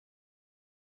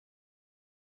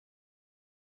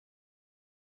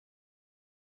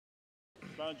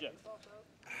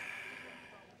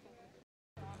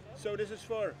So this is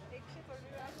for?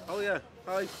 Oh yeah,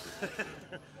 hi.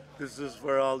 This is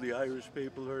for all the Irish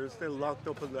people who are still locked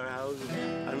up in their houses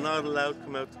and not allowed to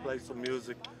come out to play some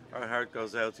music. Our heart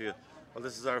goes out to you. Well,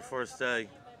 this is our first day.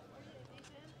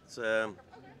 It's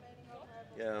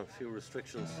yeah, a few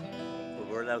restrictions, but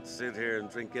we're allowed to sit here and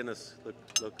drink Guinness.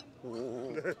 Look,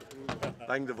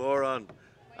 bang the door on,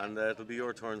 and it'll be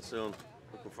your turn soon.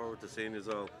 Looking forward to seeing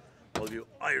you all you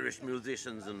Irish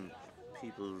musicians and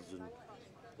peoples, and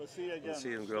we'll see you again. We'll see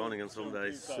you in Groningen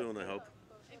someday soon, I hope.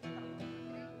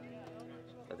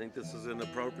 I think this is an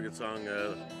appropriate song.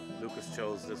 Lucas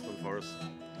chose this one for us.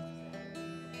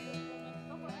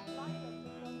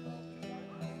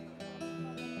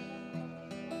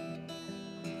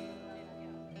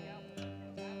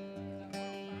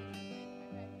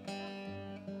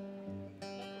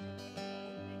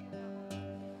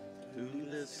 To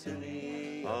the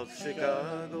city of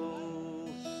Chicago,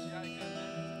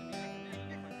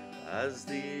 as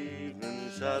the evening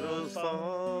shadows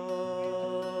fall,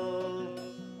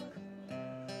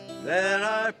 there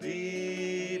are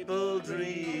people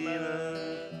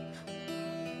dreaming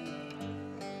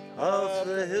of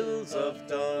the hills of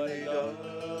Donegal.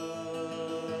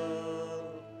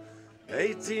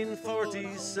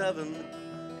 1847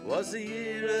 was the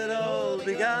year it all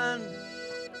began.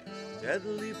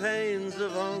 Deadly pains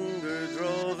of hunger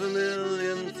drove 1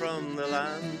 million from the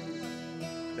land.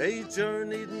 They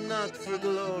journeyed not for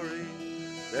glory,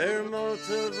 their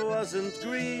motive wasn't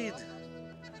greed.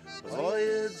 A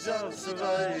voyage of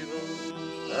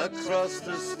survival across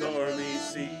the stormy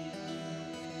sea.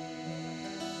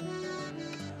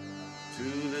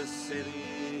 To the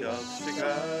city of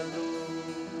Chicago,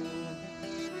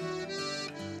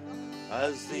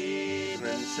 as the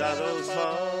evening shadows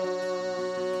fall,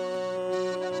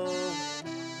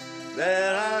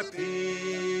 there are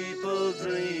people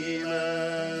dreaming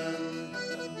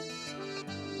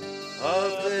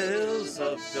of the hills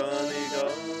of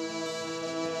Donegal.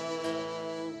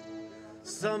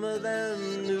 Some of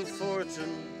them knew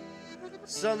fortune,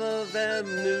 some of them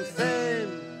knew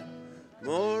fame,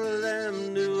 more of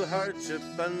them knew hardship,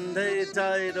 and they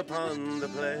died upon the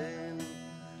plain.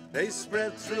 They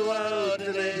spread throughout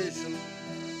the nation,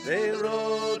 they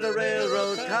rode the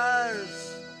railroad cars,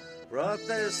 brought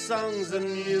their songs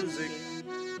and music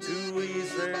to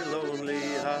ease their lonely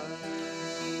hearts.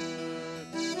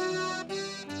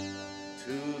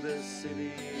 To the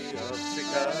city of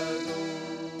Chicago,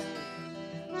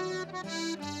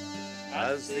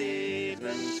 as the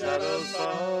evening shadows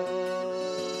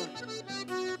fall,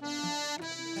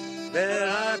 there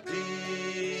are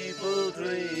people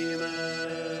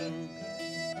dreaming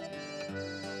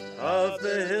of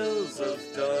the hills of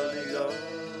Donegal.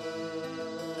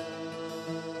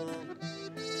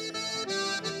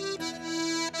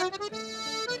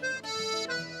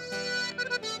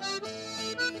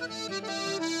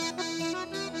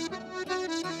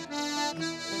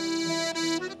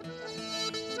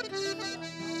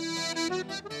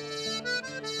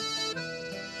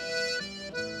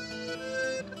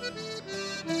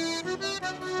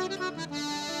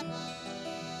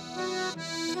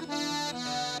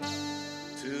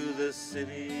 To the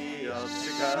city of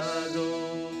Chicago,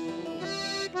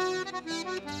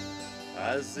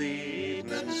 as the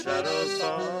evening shadows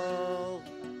fall,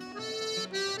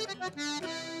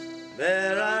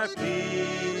 there are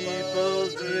people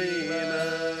dreaming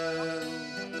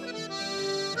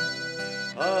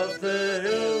of the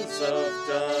hills of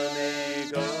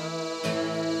Donegal.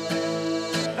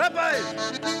 Happy!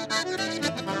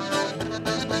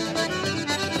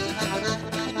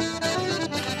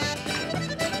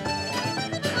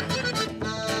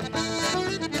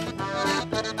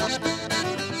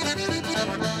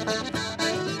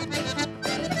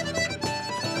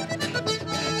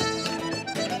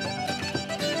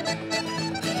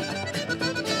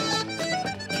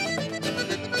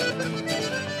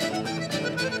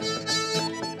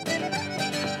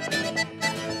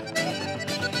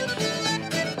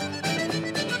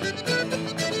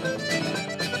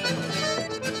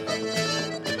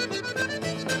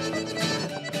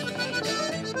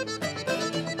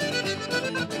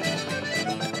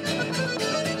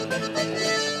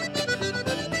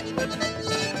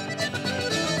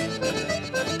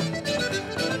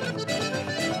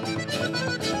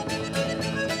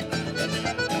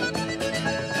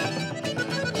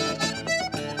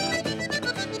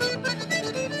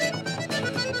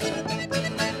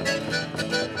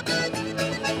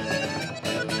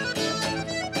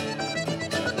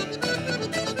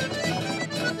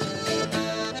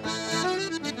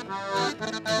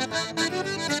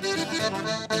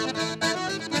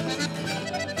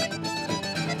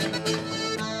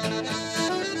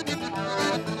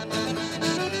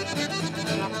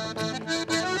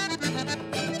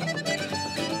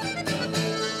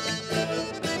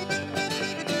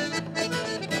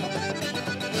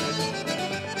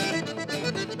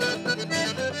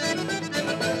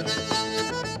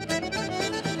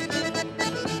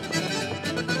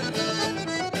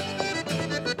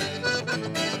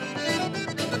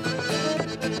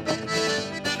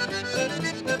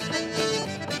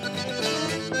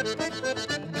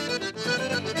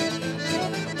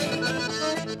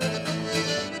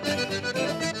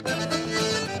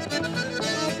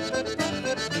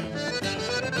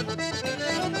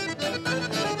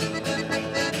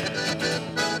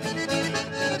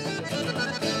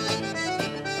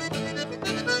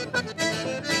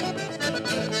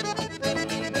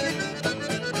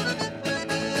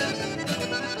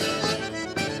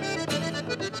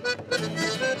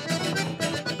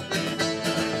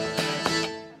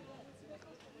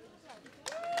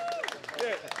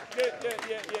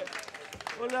 yeah.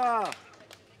 Hola.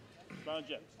 Round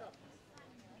Jeff.